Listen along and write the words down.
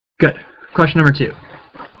Good. Question number 2.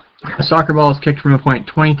 A soccer ball is kicked from a point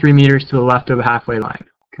 23 meters to the left of the halfway line.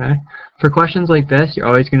 Okay. For questions like this, you're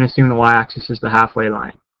always going to assume the y-axis is the halfway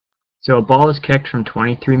line. So a ball is kicked from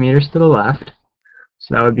 23 meters to the left.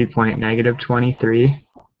 So that would be point -23,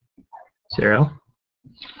 0.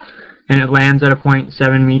 And it lands at a point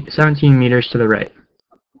 17 meters to the right.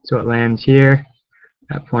 So it lands here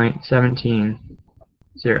at point 17,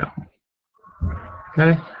 0.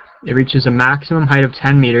 Okay. It reaches a maximum height of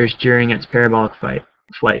 10 meters during its parabolic flight.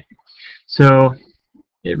 So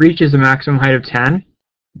it reaches a maximum height of 10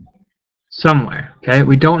 somewhere. Okay.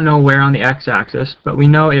 We don't know where on the x-axis, but we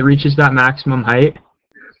know it reaches that maximum height.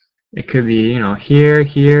 It could be, here,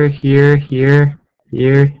 here, here, here,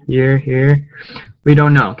 here, here, here. We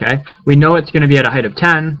don't know, okay? We know it's going to be at a height of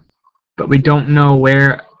 10, but we don't know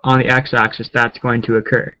where on the x-axis that's going to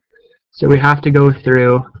occur. So we have to go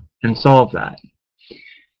through and solve that,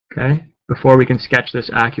 okay, before we can sketch this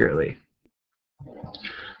accurately.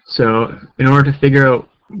 So in order to figure out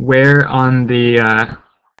where on the,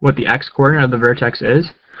 what the x-coordinate of the vertex is,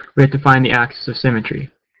 we have to find the axis of symmetry.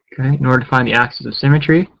 Okay? In order to find the axis of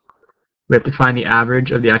symmetry, we have to find the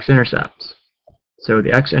average of the x-intercepts. So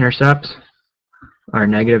the x-intercepts are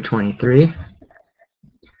 -23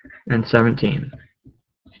 and 17.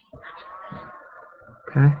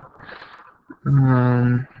 Okay.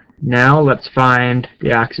 Now let's find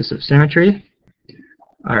the axis of symmetry.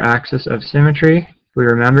 Our axis of symmetry, if we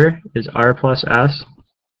remember, is r plus s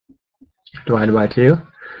divided by 2.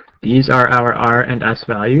 These are our r and s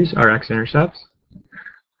values, our x-intercepts.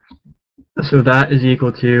 So that is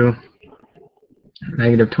equal to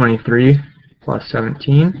 -23 plus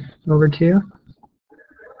 17 over 2.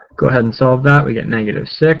 Go ahead and solve that. We get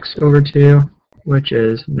 -6 over 2, which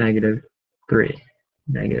is -3.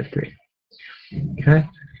 -3. Okay,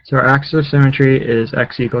 so our axis of symmetry is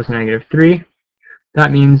x equals -3.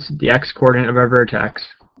 That means the x-coordinate of our vertex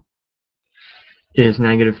is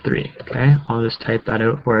 -3. Okay, I'll just type that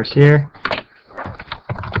out for us here.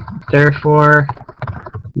 Therefore,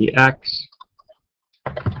 the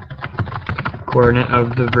x-coordinate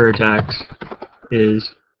of the vertex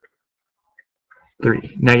is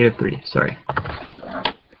 -3, sorry.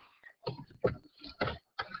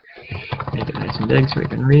 Make it nice and big so we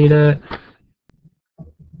can read it.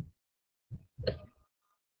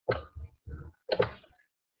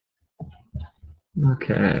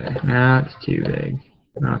 Okay, now it's too big.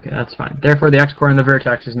 Okay, that's fine. Therefore, the x-coordinate of the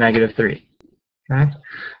vertex is -3. Okay,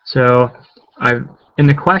 so in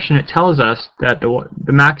the question it tells us that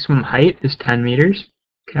the maximum height is 10 meters.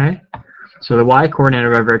 Okay, so the y-coordinate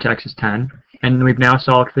of our vertex is 10, and we've now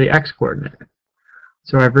solved for the x-coordinate.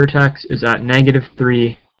 So our vertex is at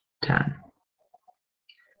 -3, 10.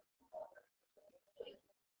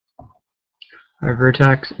 Our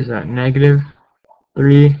vertex is at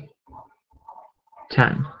 -3,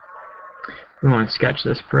 10. We want to sketch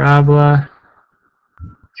this parabola.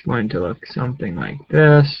 It's going to look something like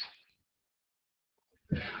this.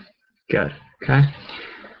 Good. Okay.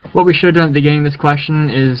 What we should have done at the beginning of this question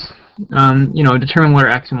is, determine what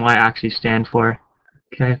our x and y axes stand for.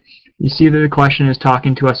 Okay. You see that the question is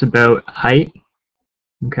talking to us about height.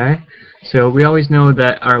 Okay. So we always know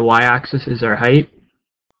that our y-axis is our height.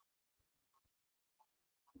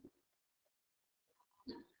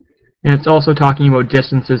 And it's also talking about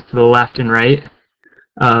distances to the left and right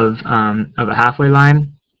of a halfway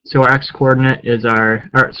line. So our x-coordinate is our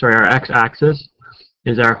x-axis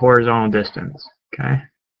is our horizontal distance. Okay.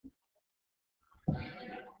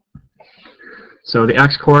 So the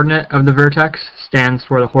x-coordinate of the vertex stands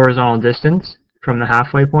for the horizontal distance from the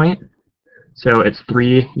halfway point. So it's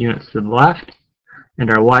 3 units to the left. And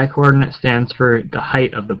our y-coordinate stands for the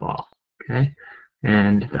height of the ball. Okay.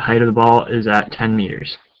 And the height of the ball is at 10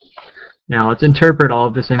 meters. Now let's interpret all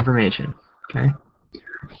of this information. Okay.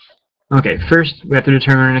 Okay, first we have to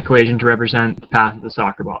determine an equation to represent the path of the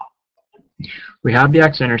soccer ball. We have the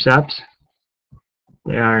x-intercepts.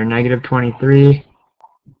 They are -23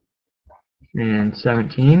 and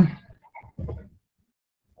 17.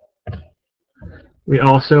 We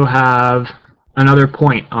also have another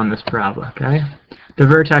point on this parabola. Okay, the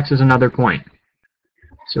vertex is another point.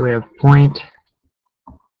 So we have point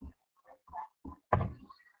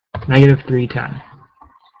 -3, 10.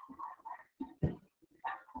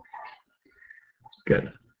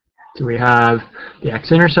 Good. So we have the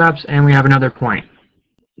x-intercepts and we have another point.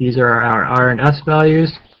 These are our r and s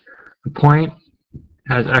values. The point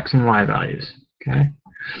has x and y values. Okay.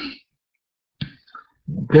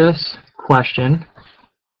 This question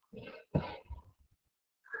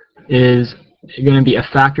is going to be a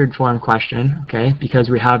factored form question, okay, because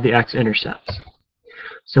we have the x-intercepts.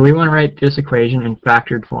 So we want to write this equation in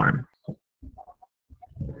factored form.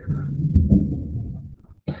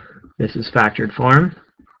 This is factored form.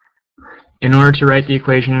 In order to write the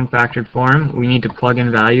equation in factored form, we need to plug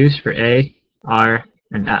in values for a, r,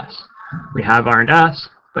 and s. We have r and s,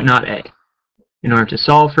 but not a. In order to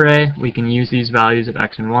solve for a, we can use these values of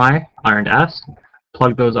x and y, r and s,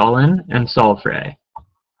 plug those all in, and solve for a.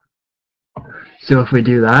 So if we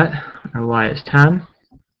do that, our y is 10,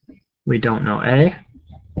 we don't know a,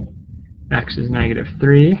 x is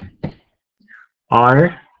 -3,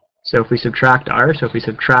 r, so if we subtract r, so if we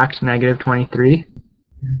subtract -23,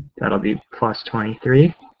 that'll be plus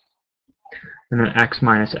 23. And then x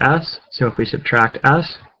minus s, so if we subtract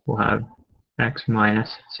s, we'll have x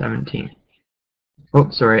minus 17. Oh,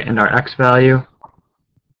 sorry, and our x value,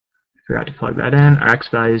 forgot to plug that in, our x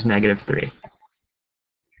value is -3.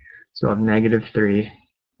 So we'll have -3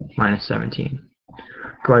 minus 17.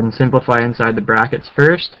 Go ahead and simplify inside the brackets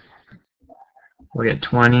first. We'll get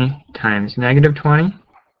 20 times -20.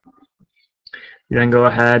 You then go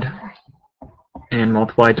ahead and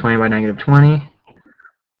multiply 20 by -20.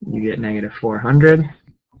 You get -400.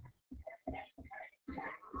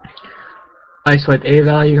 Isolate a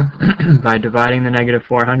value by dividing the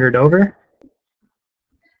 -400 over.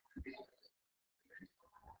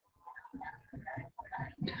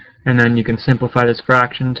 And then you can simplify this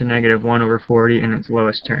fraction to -1/40 in its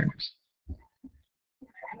lowest terms.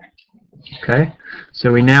 Okay,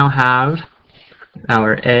 so we now have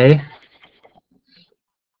our a,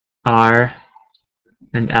 r,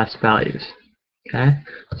 and s values. Okay,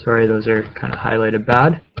 sorry, those are kind of highlighted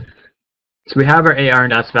bad. So we have our a, r,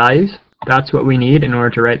 and s values. That's what we need in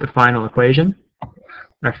order to write the final equation.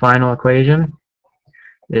 Our final equation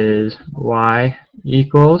is y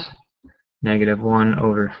equals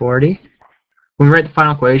 -1/40. When we write the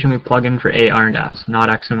final equation, we plug in for a, r, and s, not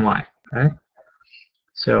x and y. Okay?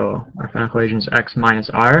 So our final equation is x minus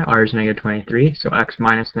r. R is -23, so x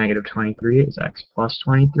minus -23 is x plus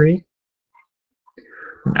 23.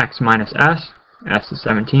 And x minus s, s is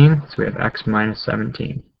 17, so we have x minus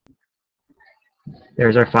 17.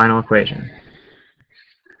 There's our final equation.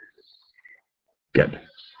 Good.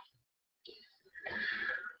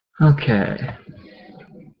 Okay.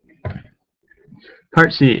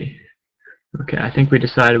 Part C. Okay, I think we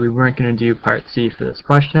decided we weren't going to do part C for this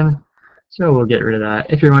question, so we'll get rid of that.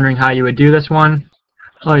 If you're wondering how you would do this one,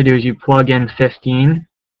 all you do is you plug in 15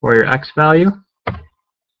 for your x value,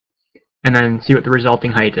 and then see what the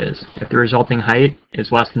resulting height is. If the resulting height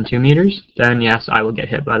is less than 2 meters, then yes, I will get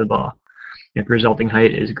hit by the ball. If the resulting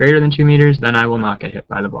height is greater than 2 meters, then I will not get hit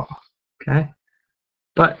by the ball. Okay?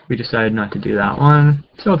 But we decided not to do that one,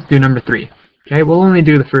 so let's do number 3. Okay, we'll only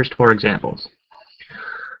do the first 4 examples.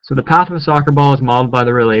 So the path of a soccer ball is modeled by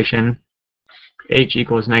the relation h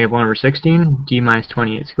equals -1/16, d minus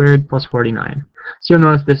 28 squared plus 49. So you'll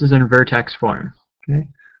notice this is in vertex form, okay,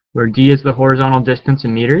 where d is the horizontal distance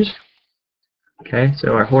in meters. Okay,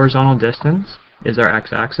 so our horizontal distance is our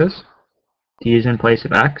x-axis. D is in place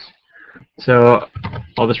of x. So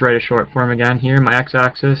I'll just write a short form again here. My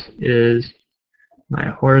x-axis is my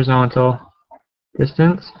horizontal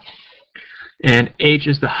distance. And h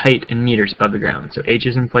is the height in meters above the ground. So h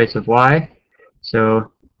is in place of y.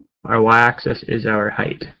 So our y-axis is our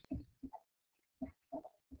height.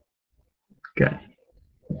 Good.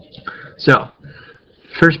 So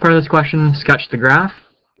first part of this question, sketch the graph.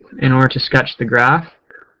 In order to sketch the graph,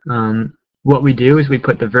 what we do is we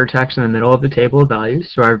put the vertex in the middle of the table of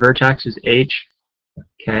values. So our vertex is h,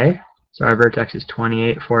 k. So our vertex is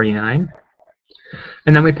 28, 49.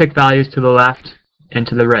 And then we pick values to the left and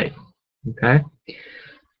to the right. Okay.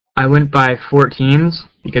 I went by 14s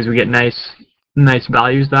because we get nice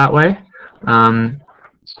values that way.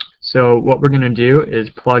 So what we're going to do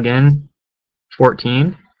is plug in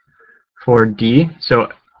 14 for d.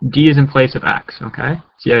 So d is in place of x. Okay.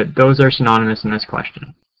 So yeah, those are synonymous in this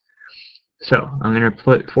question. So I'm going to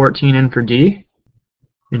put 14 in for d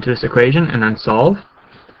into this equation and then solve.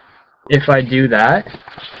 If I do that,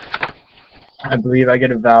 I believe I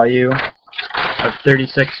get a value of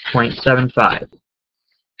 36.75.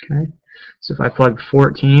 Okay, so if I plug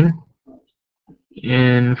 14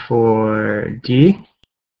 in for d,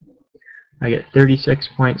 I get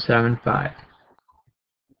 36.75.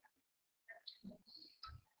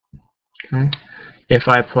 Okay, if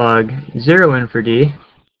I plug 0 in for d,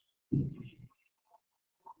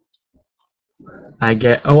 I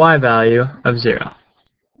get a y value of 0.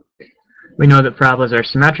 We know that parabolas are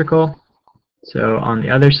symmetrical, so on the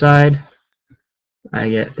other side, I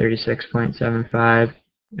get 36.75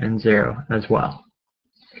 and 0 as well.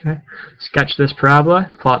 Okay. Sketch this parabola,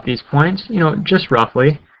 plot these points, just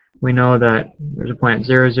roughly. We know that there's a point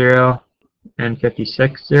 0, 0 and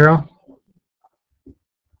 56, 0.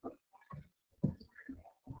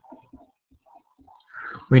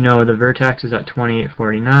 We know the vertex is at 28,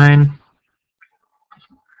 49.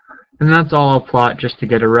 And that's all I'll plot just to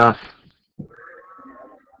get a rough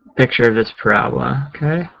picture of this parabola.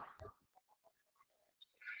 Okay.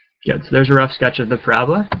 Good. So there's a rough sketch of the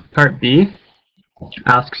parabola. Part B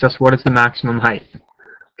asks us what is the maximum height.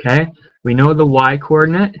 Okay. We know the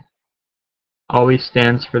y-coordinate always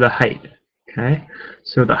stands for the height. Okay.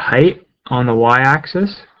 So the height on the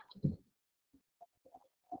y-axis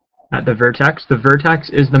at the vertex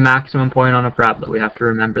is the maximum point on a parabola. We have to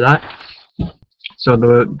remember that. So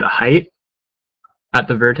the height at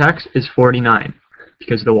the vertex is 49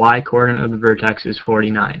 because the y-coordinate of the vertex is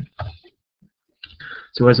 49.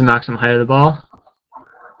 So what is the maximum height of the ball?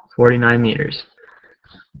 49 meters.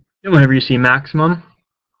 And whenever you see maximum,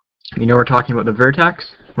 you know we're talking about the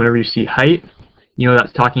vertex. Whenever you see height, you know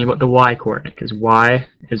that's talking about the y-coordinate because y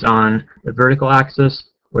is on the vertical axis,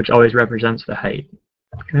 which always represents the height.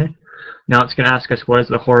 Okay. Now it's going to ask us what is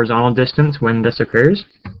the horizontal distance when this occurs.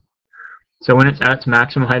 So when it's at its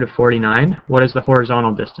maximum height of 49, what is the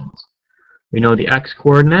horizontal distance? We know the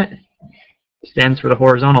x-coordinate stands for the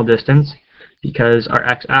horizontal distance because our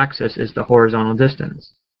x-axis is the horizontal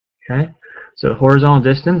distance. Okay? So the horizontal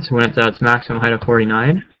distance when it's at its maximum height of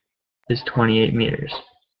 49 is 28 meters.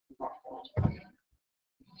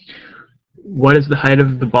 What is the height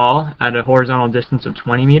of the ball at a horizontal distance of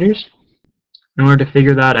 20 meters? In order to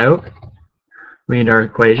figure that out, we need our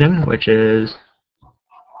equation, which is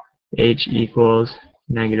h equals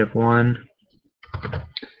 -1. Let's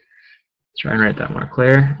try and write that more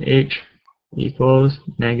clear. H equals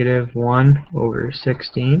 -1 over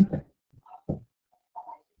 16.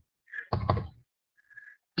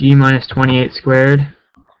 D minus 28 squared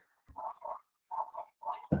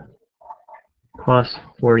plus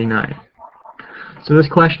 49. So this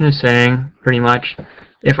question is saying, pretty much,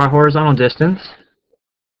 if our horizontal distance,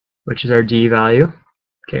 which is our d value,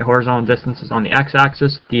 okay, horizontal distance is on the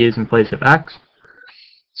x-axis, d is in place of x.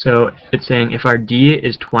 So it's saying if our d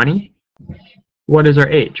is 20, what is our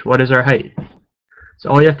h? What is our height? So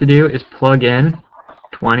all you have to do is plug in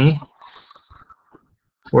 20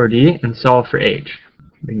 for d and solve for h.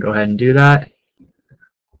 We can go ahead and do that.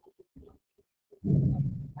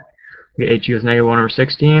 We get h equals -1 over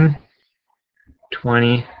 16.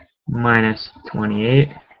 20 minus 28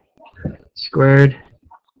 squared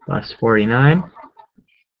plus 49.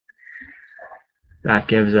 That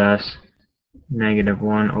gives us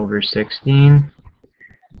 -1 over 16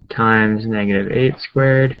 times -8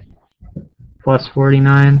 squared plus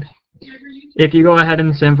 49. If you go ahead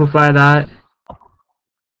and simplify that,